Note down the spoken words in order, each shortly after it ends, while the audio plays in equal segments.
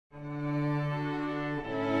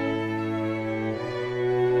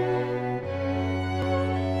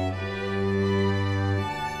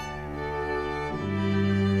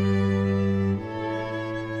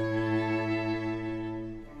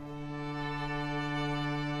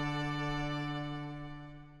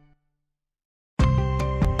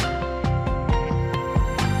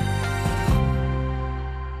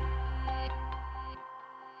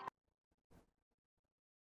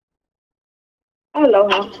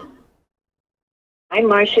Aloha. I'm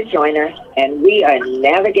Marsha Joyner, and we are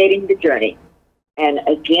navigating the journey. And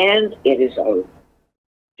again, it is a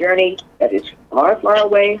journey that is far, far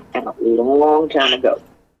away and a long time ago.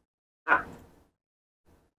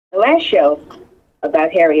 The last show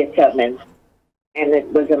about Harriet Tubman, and it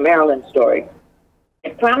was a Maryland story, I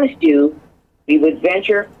promised you we would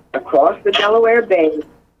venture across the Delaware Bay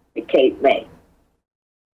to Cape May.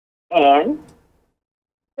 And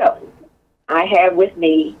so, I have with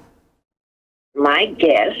me my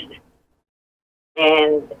guest,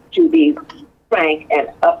 and to be frank and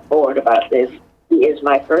upfront about this, he is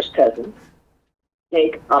my first cousin,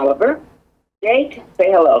 Jake Oliver. Jake,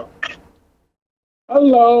 say hello.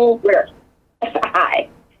 Hello. Hi.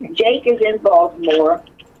 Jake is in Baltimore,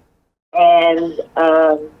 and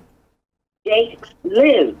Jake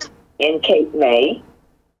lived in Cape May,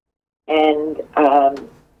 and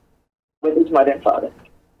with his mother and father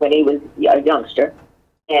when he was a youngster.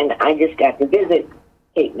 And I just got to visit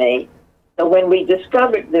Cape May. So when we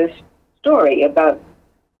discovered this story about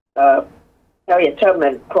Harriet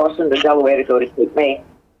Tubman crossing the Delaware to go to Cape May,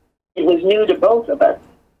 it was new to both of us.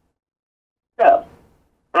 So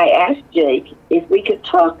I asked Jake if we could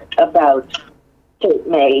talk about Cape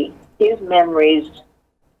May, his memories,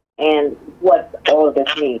 and what all of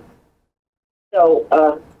this means. So,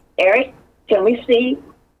 Eric, can we see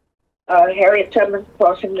Harriet Tubman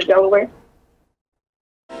crossing the Delaware?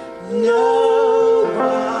 Nobody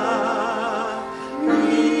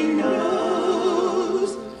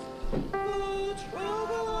knows.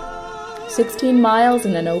 16 miles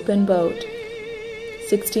in an open boat.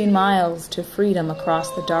 16 miles to freedom across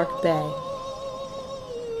the dark bay.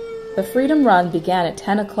 The Freedom Run began at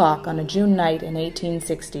 10 o'clock on a June night in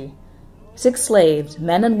 1860. 6 slaves,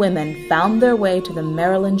 men and women, found their way to the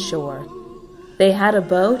Maryland shore. They had a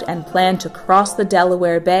boat and planned to cross the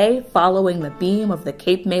Delaware Bay following the beam of the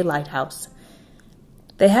Cape May lighthouse.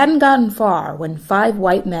 They hadn't gotten far when 5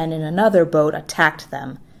 white men in another boat attacked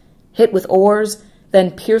them. Hit with oars, then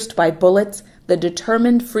pierced by bullets, the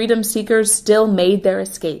determined freedom seekers still made their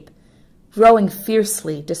escape. Rowing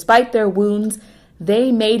fiercely, despite their wounds,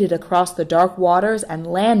 they made it across the dark waters and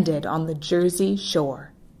landed on the Jersey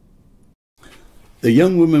shore. The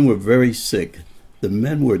young women were very sick. The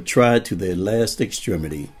men were tried to their last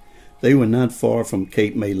extremity. They were not far from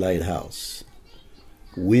Cape May Lighthouse.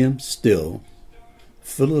 William Still,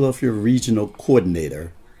 Philadelphia Regional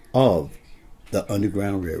Coordinator of the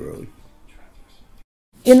Underground Railroad.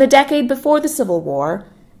 In the decade before the Civil War,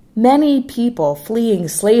 many people fleeing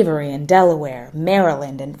slavery in Delaware,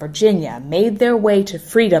 Maryland, and Virginia made their way to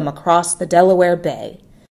freedom across the Delaware Bay.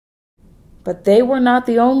 But they were not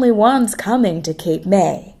the only ones coming to Cape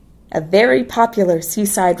May, a very popular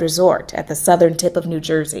seaside resort at the southern tip of New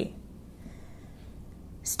Jersey.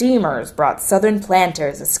 Steamers brought southern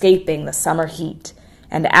planters escaping the summer heat,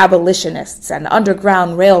 and abolitionists and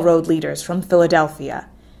Underground Railroad leaders from Philadelphia.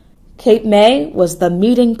 Cape May was the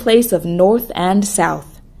meeting place of North and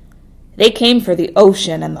South. They came for the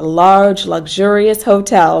ocean and the large, luxurious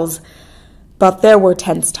hotels, but there were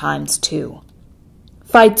tense times too.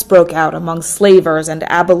 Fights broke out among slavers and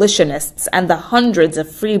abolitionists and the hundreds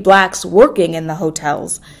of free blacks working in the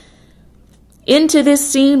hotels. Into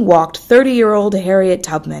this scene walked 30-year-old Harriet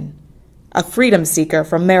Tubman, a freedom seeker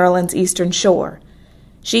from Maryland's eastern shore.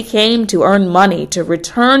 She came to earn money to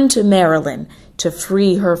return to Maryland to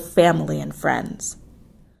free her family and friends.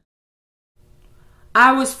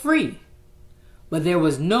 I was free, but there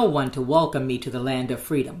was no one to welcome me to the land of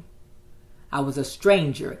freedom. I was a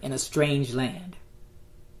stranger in a strange land.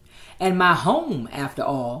 And my home, after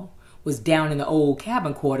all, was down in the old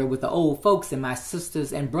cabin quarter with the old folks and my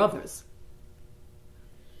sisters and brothers.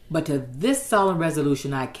 But to this solemn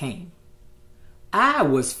resolution I came. I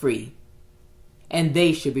was free, and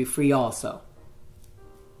they should be free also.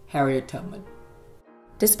 Harriet Tubman.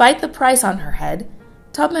 Despite the price on her head,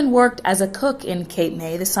 Tubman worked as a cook in Cape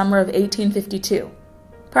May the summer of 1852,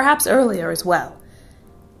 perhaps earlier as well.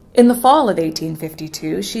 In the fall of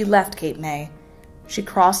 1852, she left Cape May. She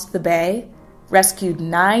crossed the bay, rescued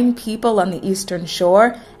 9 people on the eastern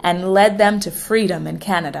shore, and led them to freedom in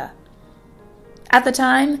Canada. At the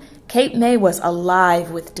time, Cape May was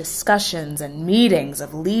alive with discussions and meetings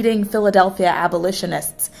of leading Philadelphia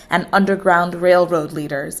abolitionists and Underground Railroad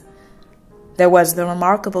leaders. There was the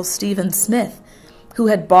remarkable Stephen Smith, who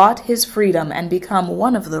had bought his freedom and become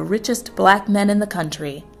one of the richest black men in the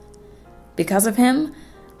country. Because of him,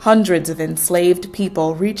 hundreds of enslaved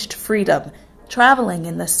people reached freedom, traveling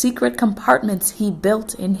in the secret compartments he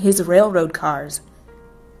built in his railroad cars.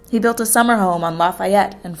 He built a summer home on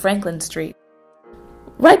Lafayette and Franklin Street.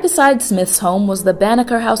 Right beside Smith's home was the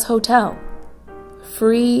Banneker House Hotel.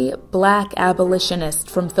 free black abolitionists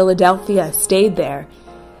from Philadelphia stayed there,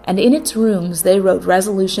 and in its rooms they wrote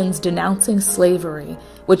resolutions denouncing slavery,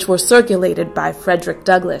 which were circulated by Frederick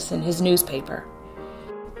Douglass in his newspaper.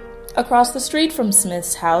 Across the street from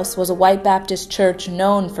Smith's house was a white Baptist church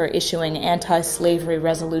known for issuing anti-slavery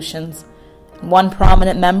resolutions. One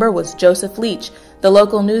prominent member was Joseph Leach, the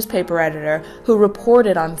local newspaper editor who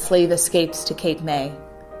reported on slave escapes to Cape May.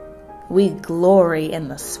 "We glory in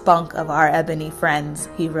the spunk of our ebony friends,"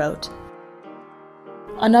 he wrote.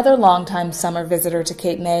 Another longtime summer visitor to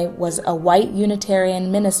Cape May was a white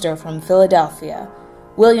Unitarian minister from Philadelphia,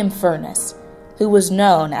 William Furness, who was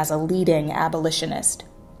known as a leading abolitionist.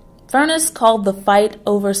 Furness called the fight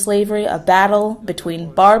over slavery a battle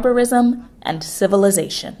between barbarism and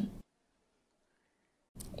civilization.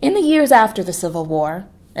 In the years after the Civil War,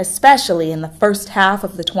 especially in the first half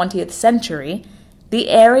of the 20th century, the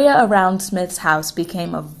area around Smith's house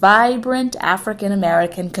became a vibrant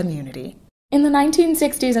African-American community. In the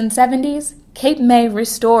 1960s and 70s, Cape May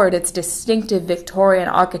restored its distinctive Victorian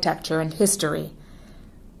architecture and history.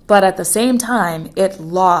 But at the same time, it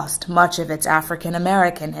lost much of its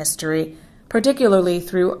African-American history, particularly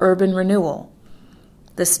through urban renewal.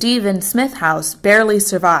 The Stephen Smith House barely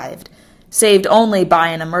survived, saved only by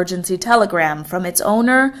an emergency telegram from its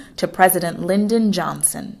owner to President Lyndon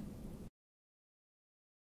Johnson.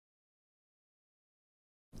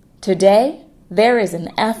 Today, there is an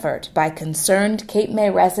effort by concerned Cape May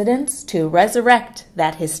residents to resurrect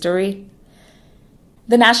that history.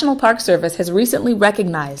 The National Park Service has recently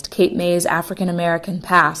recognized Cape May's African-American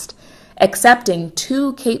past, accepting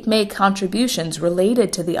 2 Cape May contributions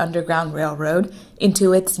related to the Underground Railroad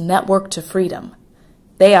into its Network to Freedom.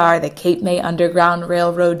 They are the Cape May Underground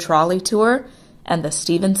Railroad Trolley Tour and the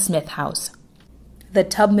Stephen Smith House. The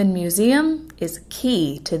Tubman Museum is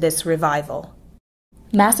key to this revival.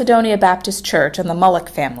 Macedonia Baptist Church and the Mullock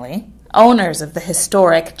family, owners of the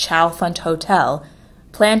historic Chalfont Hotel,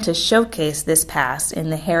 plan to showcase this past in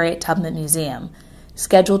the Harriet Tubman Museum,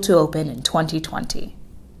 scheduled to open in 2020.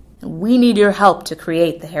 We need your help to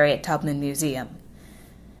create the Harriet Tubman Museum.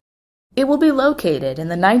 It will be located in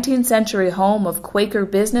the 19th century home of Quaker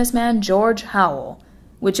businessman George Howell,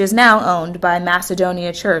 which is now owned by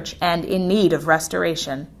Macedonia Church and in need of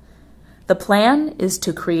restoration. The plan is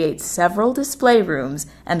to create several display rooms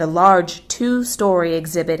and a large 2-story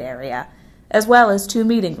exhibit area, as well as 2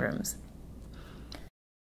 meeting rooms.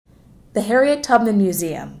 The Harriet Tubman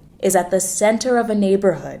Museum is at the center of a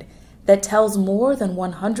neighborhood that tells more than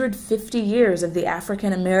 150 years of the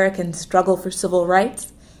African-American struggle for civil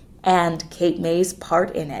rights and Cape May's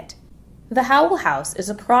part in it. The Howell House is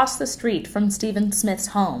across the street from Stephen Smith's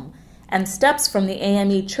home and steps from the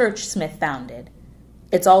AME church Smith founded.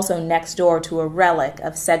 It's also next door to a relic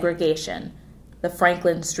of segregation, the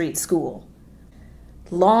Franklin Street School.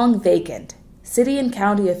 Long vacant, city and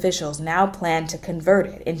county officials now plan to convert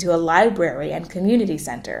it into a library and community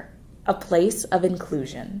center, a place of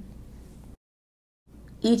inclusion.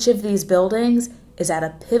 Each of these buildings is at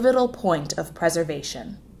a pivotal point of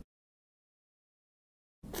preservation.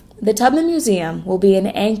 The Tubman Museum will be an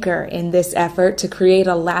anchor in this effort to create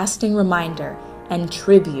a lasting reminder and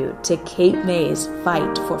tribute to Cape May's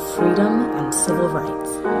fight for freedom and civil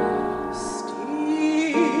rights.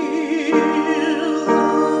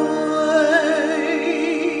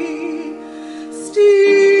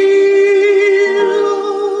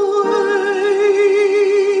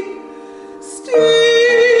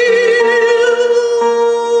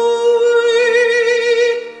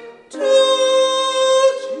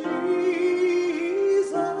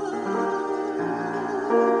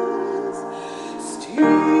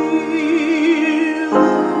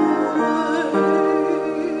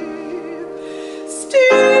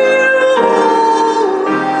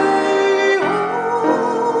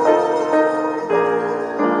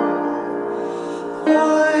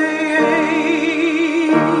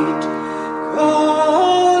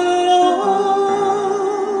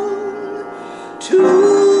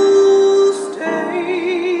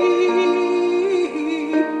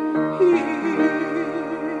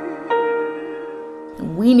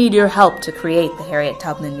 We need your help to create the Harriet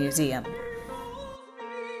Tubman Museum.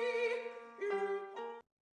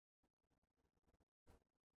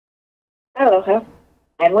 Aloha,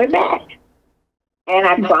 and we're back. And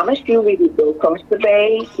I promised you we would go across the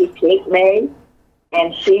bay, see Cape May,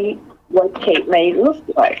 and see what Cape May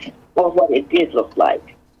looked like, or what it did look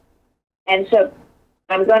like. And so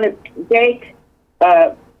I'm going to, Jake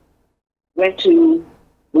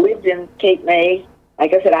lived in Cape May.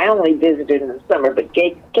 Like I said, I only visited in the summer, but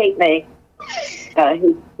Cape May,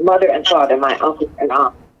 his mother and father, my uncle and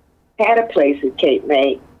aunt, had a place at Cape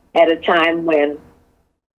May at a time when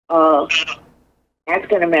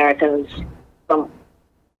African Americans from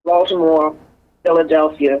Baltimore,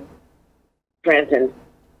 Philadelphia, Trenton,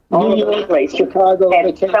 all over the place. Chicago,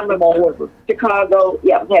 had summer, from all over. Chicago,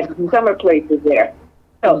 yeah, had summer places there.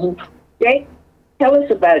 So, Jake, tell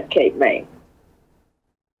us about Cape May.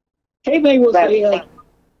 Cape May was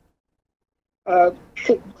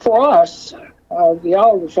for us, the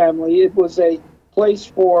Oliver family, it was a place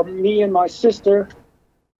for me and my sister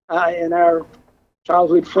and our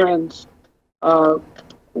childhood friends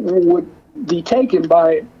would be taken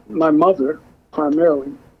by my mother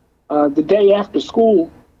primarily the day after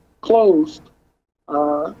school closed,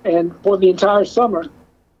 and for the entire summer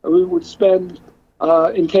we would spend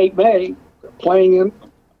in Cape May playing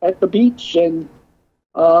at the beach and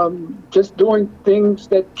just doing things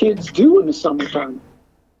that kids do in the summertime.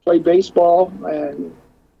 Play baseball and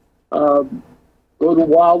go to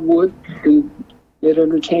Wildwood to get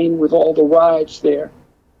entertained with all the rides there.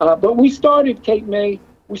 But we started Cape May.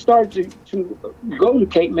 We started to go to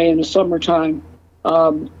Cape May in the summertime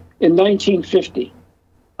in 1950.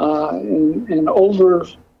 And over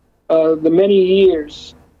the many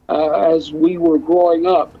years as we were growing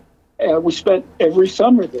up, we spent every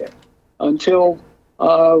summer there until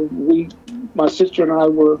my sister and I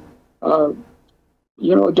were,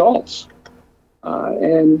 adults.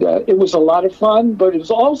 And it was a lot of fun, but it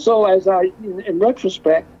was also, in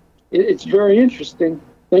retrospect, it's very interesting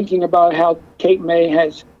thinking about how Cape May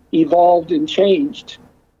has evolved and changed.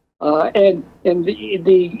 And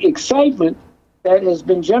the excitement that has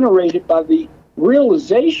been generated by the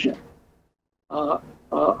realization of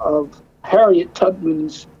Harriet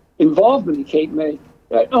Tubman's involvement in Cape May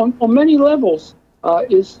on many levels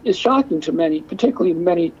is shocking to many, particularly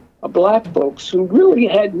many black folks who really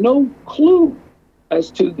had no clue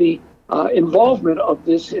as to the involvement of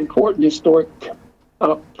this important historic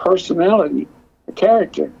personality,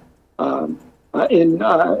 character in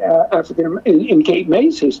Cape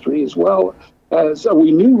May's history, as well as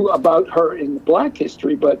we knew about her in the black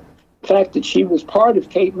history. But the fact that she was part of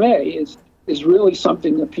Cape May is really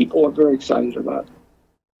something that people are very excited about.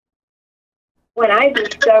 When I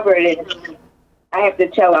discovered it, I have to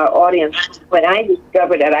tell our audience, when I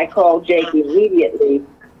discovered it, I called Jake immediately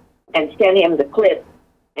and sent him the clip.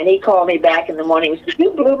 And he called me back in the morning and said,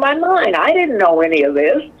 "You blew my mind. I didn't know any of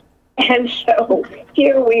this." And so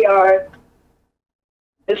here we are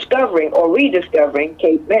discovering or rediscovering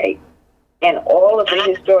Cape May and all of the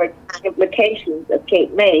historic implications of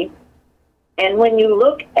Cape May. And when you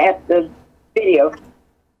look at the video,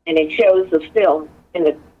 and it shows the film in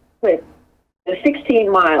the clip, the 16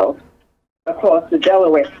 miles across the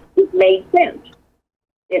Delaware, it made sense.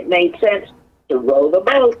 It made sense to row the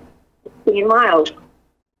boat 16 miles.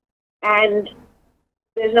 And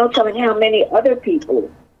there's no telling how many other people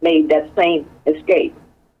made that same escape.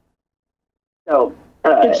 So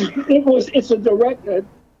it's a direct,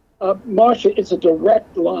 Marsha, it's a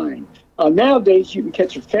direct line. Nowadays, you can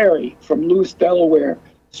catch a ferry from Lewis, Delaware,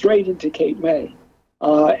 straight into Cape May.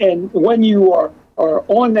 And when you are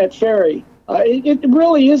on that ferry, it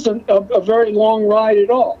really isn't a very long ride at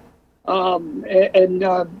all.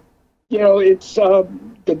 It's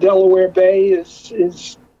the Delaware Bay is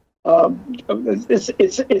it's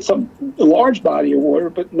a large body of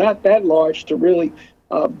water, but not that large to really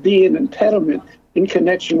be an impediment in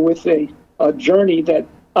connection with a journey that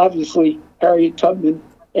obviously Harriet Tubman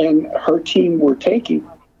and her team were taking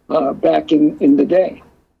back in the day.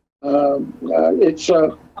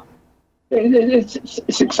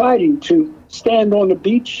 It's exciting to stand on the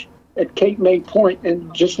beach at Cape May Point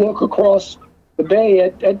and just look across the bay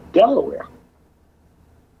at Delaware.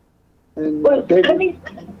 And well, let me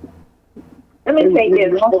say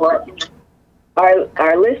this for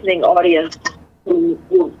our listening audience who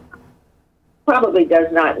probably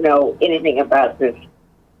does not know anything about the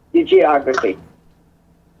geography.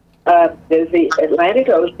 There's the Atlantic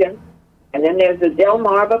Ocean, and then there's the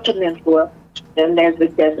Delmarva Peninsula, then there's the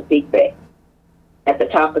Chesapeake Bay. At the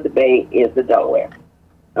top of the bay is the Delaware.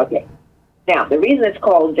 Okay. Now, the reason it's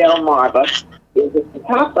called Delmarva is at the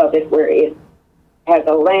top of it, where it has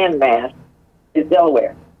a landmass, is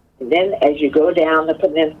Delaware. And then as you go down the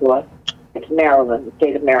peninsula, it's Maryland, the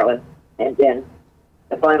state of Maryland, and then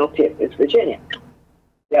the final tip is Virginia.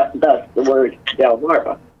 Thus, the word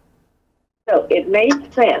Delmarva. So it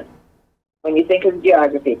made sense, when you think of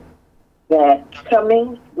geography, that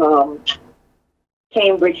coming from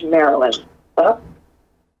Cambridge, Maryland, up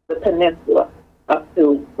the peninsula, up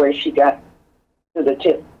to where she got to the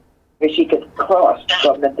tip, where she could cross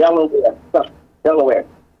from the Delaware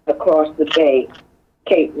across the bay,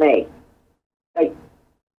 Cape May. Like,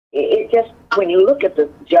 it just, when you look at the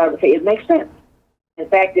geography, it makes sense. In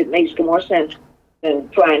fact, it makes more sense than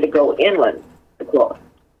trying to go inland across,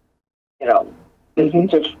 you know,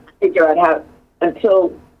 to figure out how,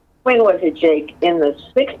 until, when was it, Jake? In the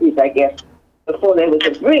 60s, I guess, before there was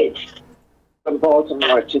a bridge from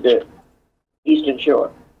Baltimore to the Eastern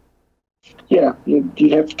Shore. Yeah, you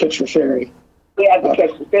have to catch a ferry. We had to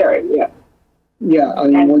catch the ferry, yeah. Yeah, I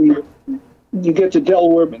mean, when you get to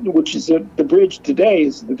Delaware, which is the bridge today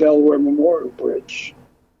is the Delaware Memorial Bridge.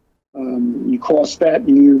 You cross that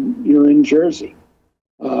and you're in Jersey.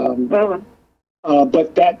 But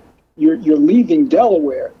that you're leaving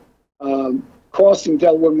Delaware, crossing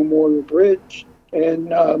Delaware Memorial Bridge,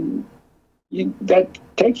 and that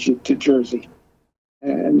takes you to Jersey.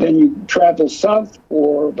 And then you travel south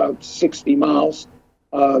for about 60 miles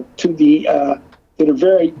to the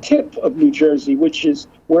very tip of New Jersey, which is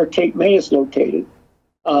where Cape May is located.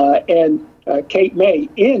 And Cape May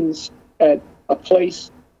ends at a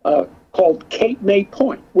place called Cape May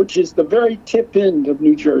Point, which is the very tip end of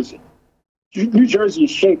New Jersey. New Jersey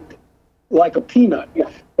is shaped like a peanut,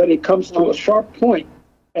 but it comes to a sharp point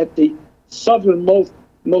at the southernmost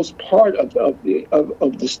part of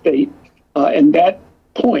the state, and that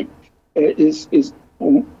point is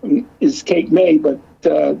Cape May, but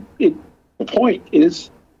the point is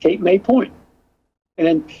Cape May Point.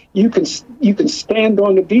 And you can stand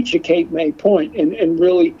on the beach at Cape May Point, and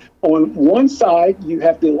really on one side you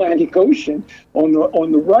have the Atlantic Ocean, on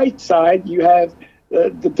the right side you have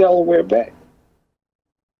the Delaware Bay.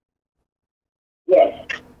 Yes,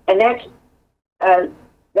 and that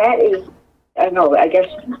is, I know, I guess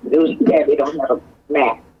it was bad we don't have a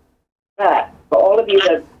map. But for all of you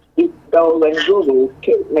that you go and Google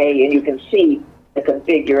Cape May, and you can see the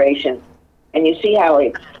configuration, and you see how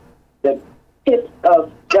the tip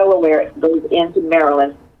of Delaware goes into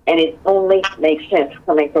Maryland, and it only makes sense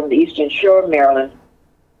coming from the eastern shore of Maryland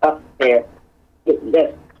up there.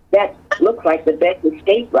 That looks like the best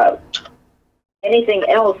escape route. Anything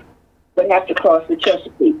else would have to cross the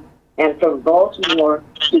Chesapeake, and from Baltimore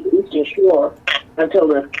to the eastern shore until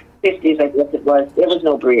the 50s, I guess it was, there was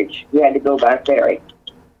no bridge. You had to go by ferry.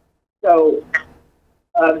 So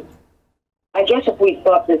I guess if we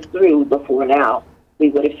thought this through before now, we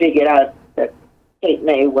would have figured out that Cape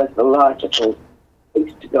May was the logical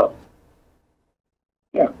place to go.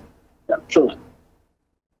 Yeah, true.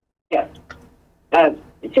 Yeah. So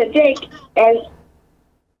Jake,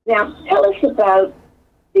 now tell us about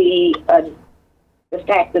the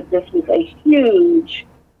fact that this was a huge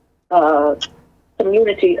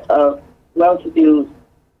community of well-to-do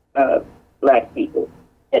black people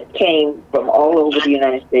that came from all over the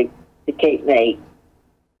United States to Cape May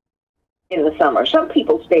in the summer. Some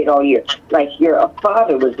people stayed all year. Like your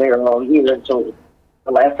father was there all year until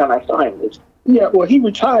the last time I saw him was. Yeah, well, he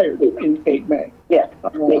retired in Cape May. Yeah,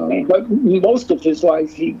 Cape May. But most of his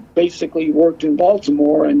life, he basically worked in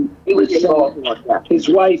Baltimore, and he was in Baltimore, yeah. His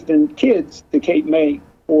wife and kids to Cape May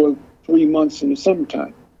for 3 months in the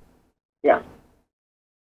summertime. Yeah.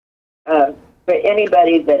 For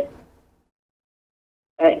anybody that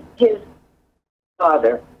his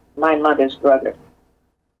father, my mother's brother,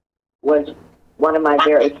 was one of my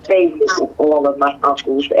very favorites of all of my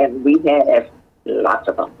uncles, and we had lots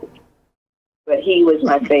of uncles. But he was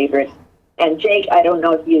my favorite. And Jake, I don't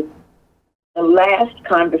know if the last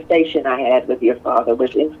conversation I had with your father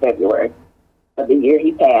was in February of the year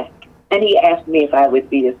he passed, and he asked me if I would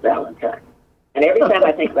be his Valentine. And every time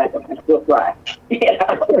I think about it, I still cry. You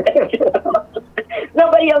know?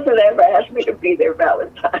 Nobody else has ever asked me to be their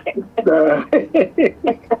Valentine.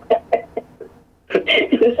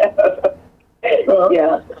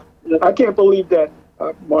 Yeah. I can't believe that,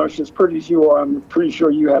 Marsha, as pretty as you are, I'm pretty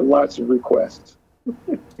sure you had lots of requests.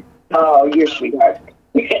 Oh, you're a sweetheart.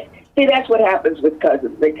 See, that's what happens with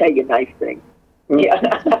cousins. They tell you nice things. Yeah.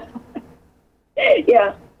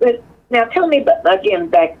 Yeah. But now tell me, again,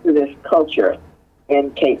 back to this culture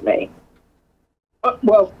in Cape May.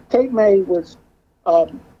 Well, Cape May was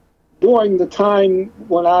during the time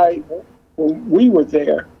when we were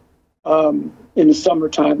there in the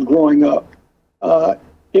summertime growing up.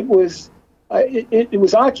 It was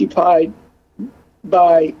occupied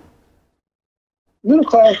by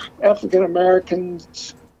middle-class African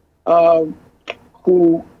Americans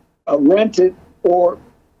who rented or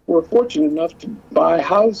were fortunate enough to buy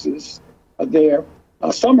houses there,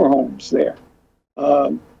 summer homes there.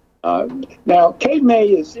 Now, Cape May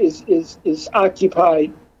is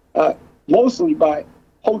occupied mostly by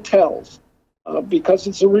hotels because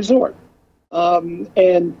it's a resort,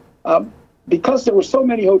 and because there were so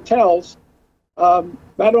many hotels,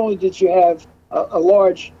 not only did you have a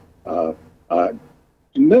large black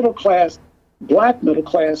middle class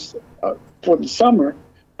for the summer,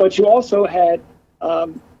 but you also had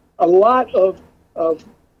a lot of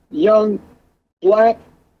young black,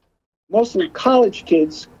 mostly college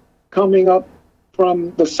kids, coming up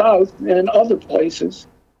from the South and other places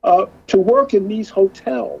to work in these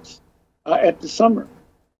hotels at the summer.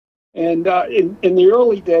 And in the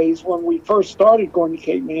early days, when we first started going to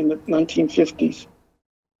Cape May in the 1950s,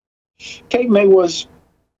 Cape May was,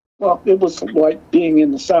 well, it was like being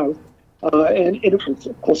in the South. And it was,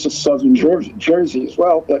 of course, a southern Jersey as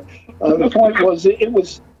well. But the point was,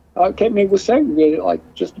 Cape May was segregated like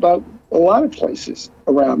just about a lot of places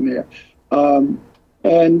around there.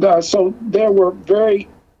 So there were very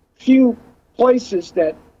few places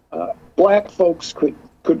that black folks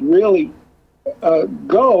could really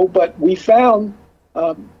go, but we found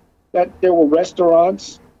that there were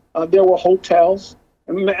restaurants, there were hotels.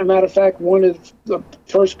 As a matter of fact, one of the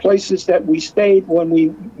first places that we stayed when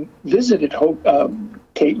we visited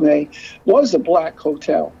Cape May was a black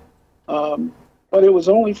hotel, but it was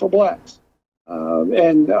only for blacks.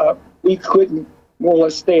 We couldn't more or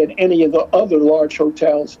less stay at any of the other large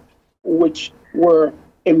hotels, which were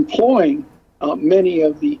employing many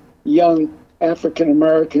of the young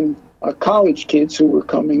African-American college kids who were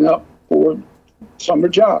coming up for summer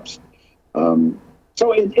jobs.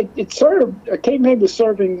 So it sort of, Cape May was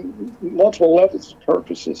serving multiple levels of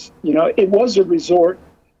purposes. You know, it was a resort.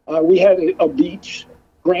 We had a beach.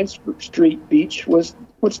 Grant Street Beach was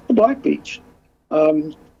the black beach.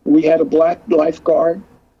 We had a black lifeguard.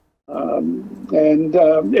 And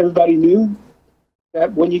everybody knew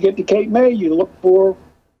that when you get to Cape May, you look for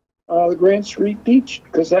the Grant Street Beach,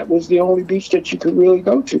 because that was the only beach that you could really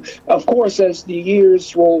go to. Of course, as the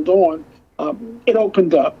years rolled on, it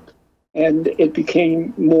opened up and it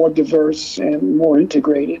became more diverse and more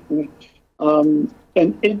integrated. And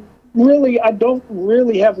it really, I don't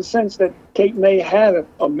really have a sense that Cape May had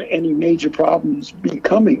any major problems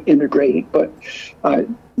becoming integrated. But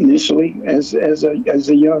initially, as a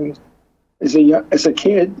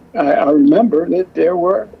kid, I remember that there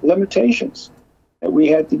were limitations that we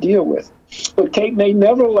had to deal with. But Cape May,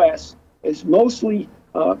 nevertheless, is mostly,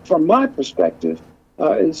 from my perspective,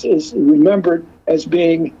 is remembered as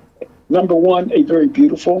being, number one, a very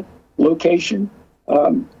beautiful location,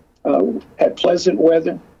 had pleasant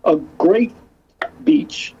weather, a great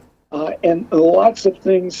beach, and lots of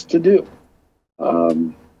things to do.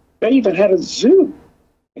 They even had a zoo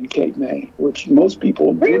in Cape May, which most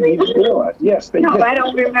people didn't even realize. Yes, they did. I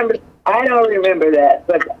don't remember. I don't remember that,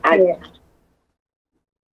 but I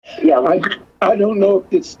don't know if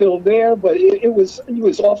it's still there, but it was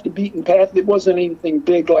off the beaten path. It wasn't anything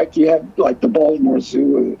big like you have, like the Baltimore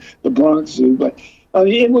Zoo or the Bronx Zoo, but I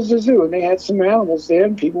mean, it was a zoo, and they had some animals there,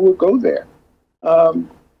 and people would go there.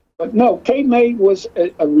 But no, Cape May was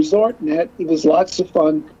a resort, and it was lots of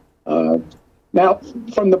fun. Now,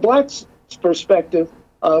 from the blacks' perspective,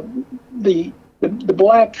 the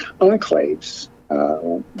black enclaves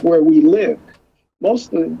where we lived,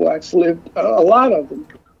 most of the blacks lived. A lot of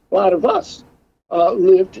us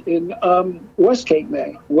lived in West Cape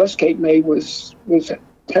May. West Cape May was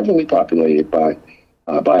heavily populated by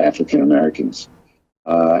African Americans,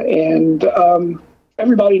 and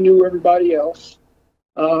everybody knew everybody else.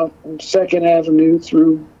 From 2nd Avenue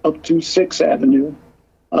through up to 6th Avenue,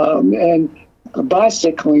 and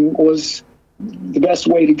bicycling was the best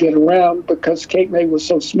way to get around because Cape May was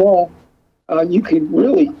so small. You could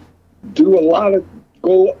really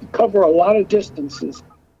cover a lot of distances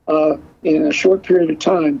in a short period of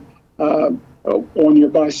time on your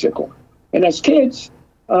bicycle. And as kids,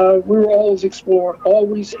 we were always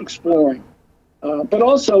exploring. But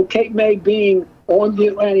also, Cape May being on the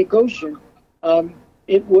Atlantic Ocean,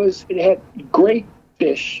 it had great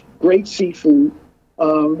fish, great seafood,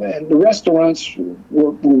 and the restaurants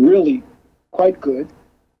were really quite good.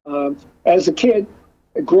 As a kid,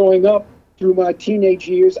 growing up through my teenage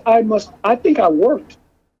years, I think I worked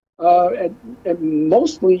at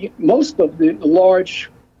most of the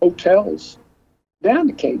large hotels down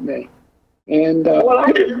to Cape May. And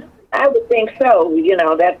I would think so. You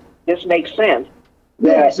know, that just makes sense.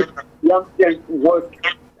 That youngsters work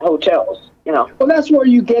hotels. You know. Well, that's where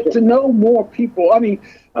you get to know more people. I mean,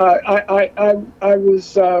 I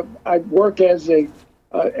work as a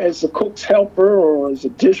cook's helper or as a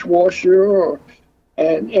dishwasher,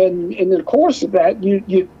 and in the course of that,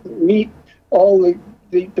 you meet all the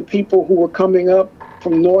people who were coming up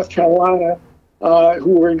from North Carolina who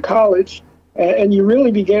were in college, and you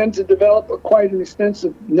really began to develop quite an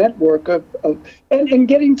extensive network of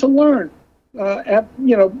getting to learn.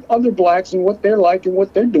 Other blacks and what they're like and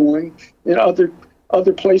what they're doing in other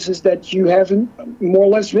places that you haven't more or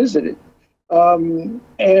less visited. And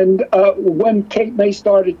when Cape May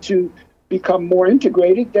started to become more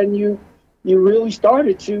integrated, then you really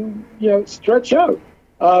started to stretch out.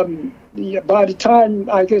 By the time,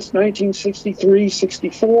 I guess, 1963,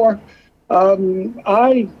 64, I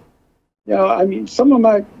mean, some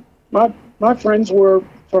of my friends were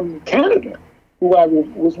from Canada who I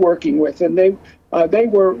was working with, and they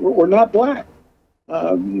were not black,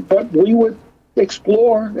 but we would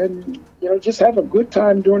explore and just have a good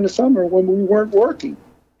time during the summer when we weren't working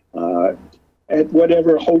at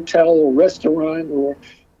whatever hotel or restaurant or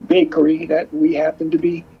bakery that we happened to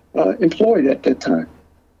be employed at that time.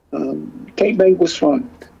 Cape May was fun,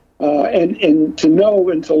 and to know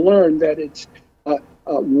and to learn that it's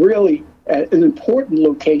really an important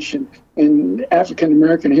location in African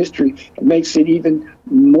American history makes it even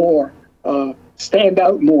more stand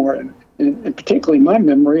out more, and particularly my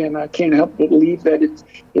memory. And I can't help but believe that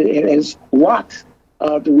it has rocked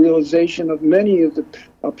the realization of many of the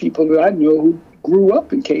people that I know who grew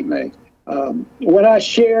up in Cape May. When I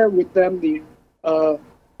share with them the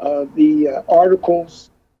articles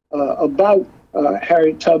about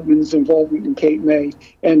Harriet Tubman's involvement in Cape May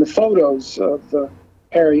and the photos of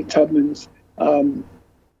Harriet Tubman's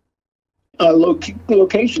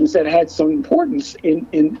locations that had some importance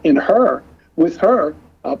in her, with her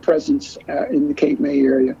presence in the Cape May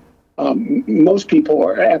area, most people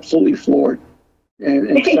are absolutely floored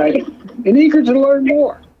and excited and eager to learn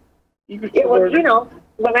more. Yeah, well,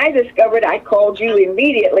 when I discovered, I called you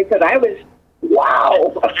immediately because I was,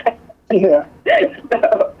 wow. Yeah.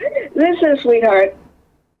 Listen, sweetheart,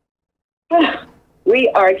 we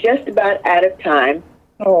are just about out of time,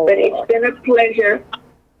 but it's been a pleasure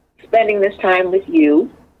spending this time with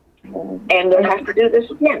you, and we'll have to do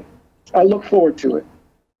this again. I look forward to it,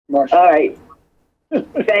 Marsha. All right.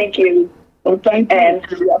 Thank you. Well, thank you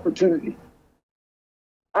for the opportunity.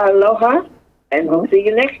 Aloha, and we'll see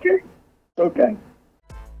you next year. Okay.